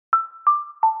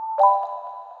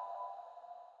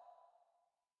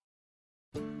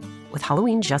With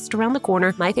Halloween just around the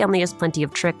corner, my family has plenty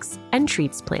of tricks and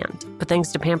treats planned. But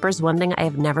thanks to Pampers, one thing I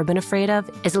have never been afraid of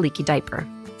is a leaky diaper.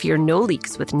 Fear no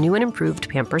leaks with new and improved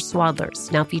Pampers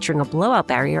Swaddlers, now featuring a blowout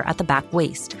barrier at the back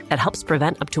waist that helps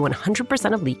prevent up to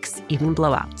 100% of leaks, even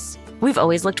blowouts. We've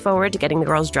always looked forward to getting the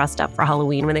girls dressed up for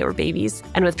Halloween when they were babies.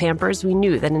 And with Pampers, we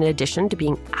knew that in addition to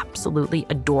being absolutely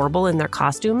adorable in their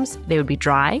costumes, they would be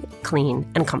dry, clean,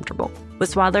 and comfortable.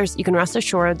 With Swaddlers, you can rest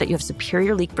assured that you have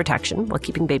superior leak protection while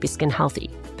keeping baby skin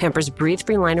healthy. Pampers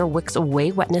Breathe-Free Liner wicks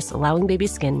away wetness, allowing baby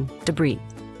skin to breathe,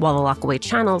 while the lock-away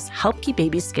channels help keep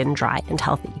baby skin dry and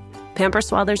healthy. Pampers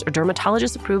Swaddlers are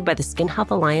dermatologist approved by the Skin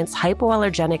Health Alliance,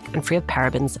 hypoallergenic, and free of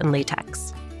parabens and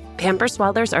latex. Pampers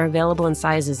Swaddlers are available in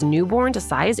sizes newborn to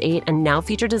size 8 and now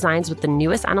feature designs with the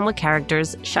newest animal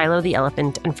characters, Shiloh the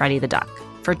elephant and Freddie the duck.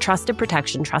 For trusted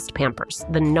protection, trust Pampers,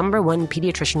 the #1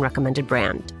 pediatrician-recommended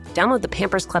brand. Download the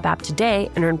Pampers Club app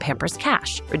today and earn Pampers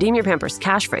Cash. Redeem your Pampers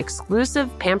Cash for exclusive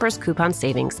Pampers coupon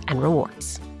savings and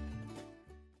rewards.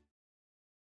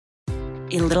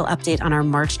 A little update on our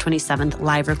March 27th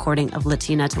live recording of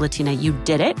Latina to Latina. You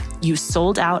did it. You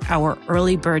sold out our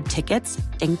early bird tickets.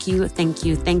 Thank you, thank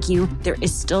you, thank you. There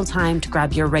is still time to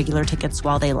grab your regular tickets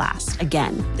while they last.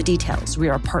 Again, the details. We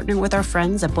are partnering with our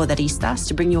friends at Boderistas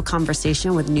to bring you a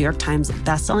conversation with New York Times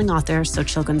bestselling author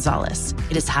Xochitl Gonzalez.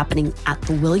 It is happening at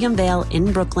the William Vale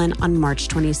in Brooklyn on March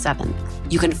 27th.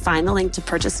 You can find the link to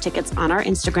purchase tickets on our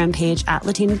Instagram page at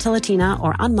Latina to Latina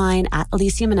or on mine at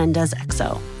Alicia Menendez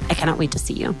XO. I cannot wait to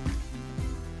see you.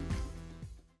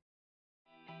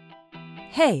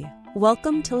 Hey,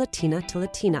 welcome to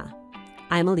Latina.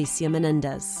 I'm Alicia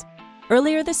Menendez.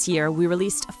 Earlier this year, we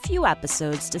released a few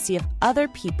episodes to see if other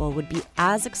people would be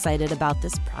as excited about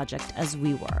this project as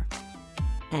we were.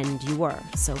 And you were,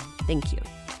 so thank you.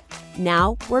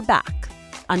 Now we're back,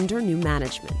 under new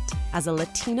management, as a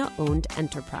Latina-owned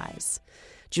enterprise.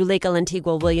 Juleka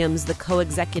Lantigua-Williams, the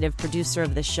co-executive producer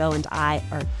of the show, and I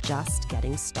are just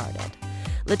getting started.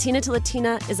 Latina to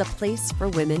Latina is a place for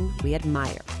women we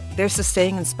admire. There's a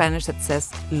saying in Spanish that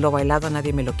says, lo bailado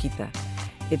nadie me lo quita.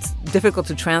 It's difficult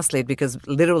to translate because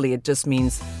literally it just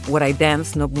means what I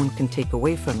dance, no one can take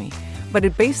away from me. But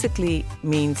it basically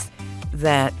means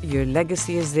that your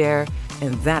legacy is there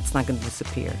and that's not going to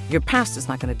disappear. Your past is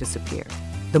not going to disappear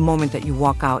the moment that you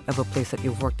walk out of a place that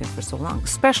you've worked in for so long,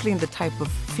 especially in the type of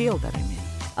field that I'm in.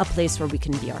 A place where we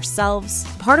can be ourselves.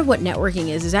 Part of what networking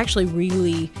is actually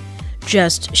really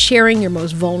just sharing your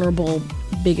most vulnerable,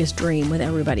 biggest dream with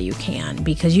everybody you can,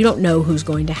 because you don't know who's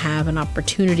going to have an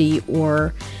opportunity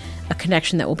or a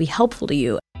connection that will be helpful to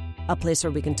you. A place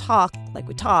where we can talk like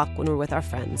we talk when we're with our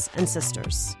friends and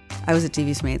sisters. I was at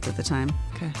TV's Mates at the time,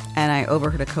 Okay. and I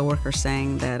overheard a coworker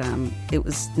saying that it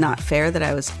was not fair that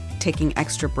I was taking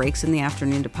extra breaks in the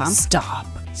afternoon to pump. Stop.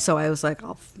 So I was like,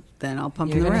 I'll pump in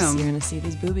the You're room. going to see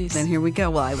these boobies. Then here we go.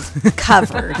 Well, I was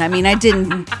covered. I mean, I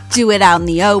didn't do it out in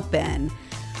the open.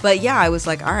 But yeah, I was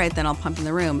like, all right, then I'll pump in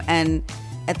the room. And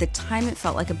at the time, it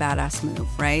felt like a badass move,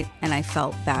 right? And I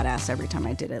felt badass every time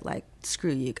I did it. Like,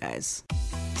 screw you guys.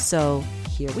 So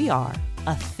here we are,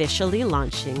 officially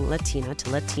launching Latina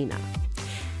to Latina.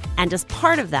 And as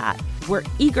part of that, we're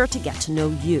eager to get to know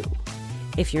you.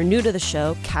 If you're new to the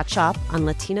show, catch up on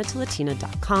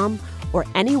latinatolatina.com or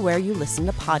anywhere you listen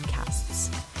to podcasts.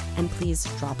 And please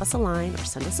drop us a line or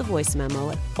send us a voice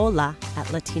memo at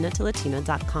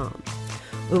hola@latinatolatina.com.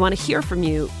 We want to hear from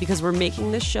you because we're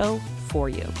making this show for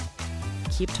you.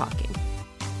 Keep talking.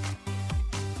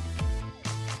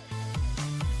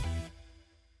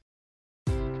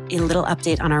 A little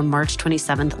update on our March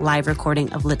 27th live recording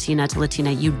of Latina to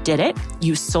Latina. You did it.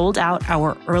 You sold out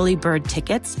our early bird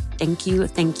tickets. Thank you,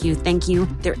 thank you, thank you.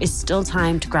 There is still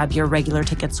time to grab your regular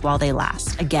tickets while they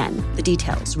last. Again, the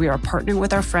details. We are partnering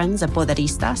with our friends at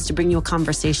Boderistas to bring you a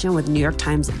conversation with New York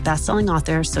Times bestselling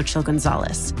author Xochitl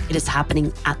Gonzalez. It is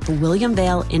happening at the William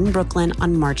Vale in Brooklyn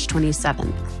on March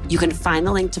 27th. You can find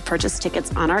the link to purchase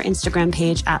tickets on our Instagram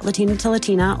page at Latina to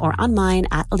Latina or on mine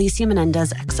at Alicia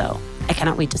Menendez XO. I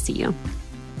cannot wait to see you.